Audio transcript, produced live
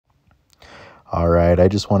All right, I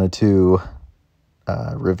just wanted to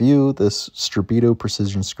review this STREBITO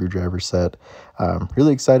precision screwdriver set.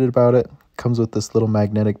 Really excited about it. Comes with this little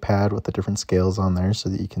magnetic pad with the different scales on there so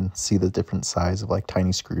that you can see the different size of like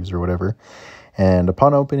tiny screws or whatever. And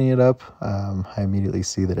upon opening it up, I immediately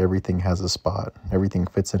see that everything has a spot. Everything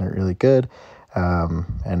fits in it really good,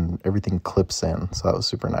 and everything clips in, so that was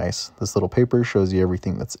super nice. This little paper shows you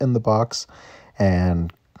everything that's in the box,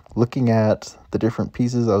 and looking at the different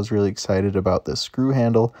pieces, I was really excited about this screw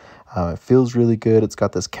handle. It feels really good. It's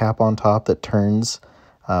got this cap on top that turns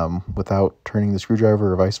without turning the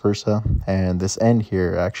screwdriver or vice versa. And this end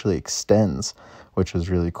here actually extends, which is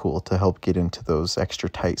really cool to help get into those extra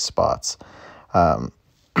tight spots.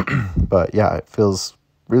 But yeah, it feels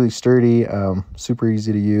really sturdy, super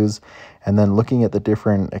easy to use. And then looking at the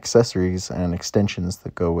different accessories and extensions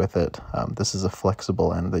that go with it, this is a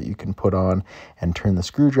flexible end that you can put on and turn the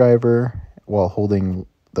screwdriver while holding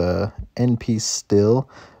the end piece still,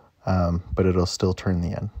 but it'll still turn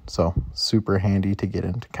the end. So super handy to get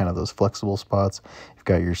into kind of those flexible spots. You've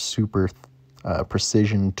got your super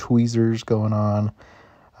precision tweezers going on.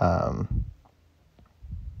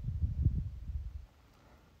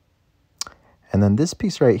 And then this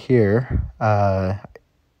piece right here,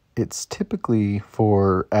 it's typically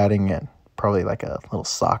for adding in probably like a little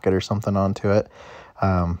socket or something onto it.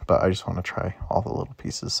 But I just want to try all the little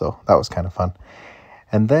pieces. So that was kind of fun.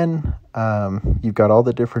 And then you've got all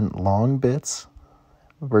the different long bits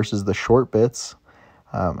versus the short bits.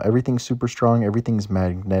 Everything's super strong. Everything's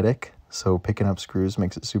magnetic. So picking up screws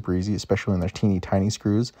makes it super easy, especially when they're teeny tiny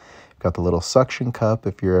screws. You've got the little suction cup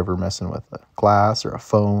if you're ever messing with a glass or a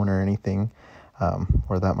phone or anything,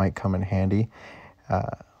 where that might come in handy.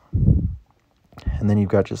 And then you've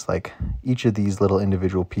got just like each of these little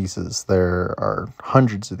individual pieces. There are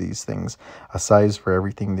hundreds of these things, a size for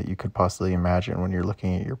everything that you could possibly imagine when you're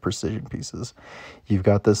looking at your precision pieces. You've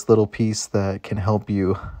got this little piece that can help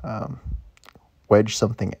you wedge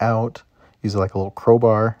something out, use it like a little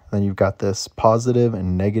crowbar. Then you've got this positive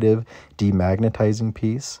and negative demagnetizing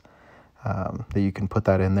piece that you can put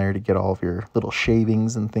that in there to get all of your little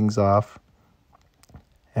shavings and things off.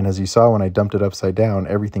 And as you saw when I dumped it upside down,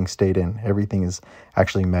 everything stayed in. Everything is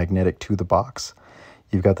actually magnetic to the box.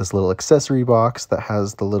 You've got this little accessory box that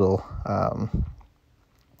has the little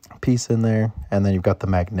piece in there. And then you've got the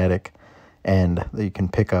magnetic end that you can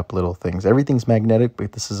pick up little things. Everything's magnetic,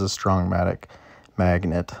 but this is a strong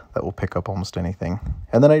magnet that will pick up almost anything.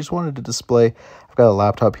 And then I just wanted to display, I've got a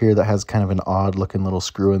laptop here that has kind of an odd looking little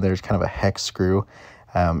screw in there. It's kind of a hex screw.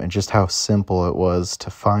 And just how simple it was to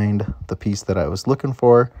find the piece that I was looking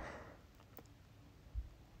for,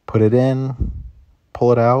 put it in,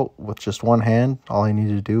 pull it out with just one hand. All I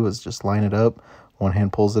needed to do was just line it up. One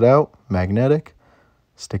hand pulls it out, magnetic,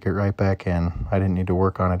 stick it right back in. I didn't need to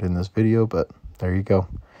work on it in this video, but there you go.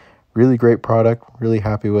 Really great product, really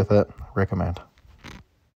happy with it, recommend.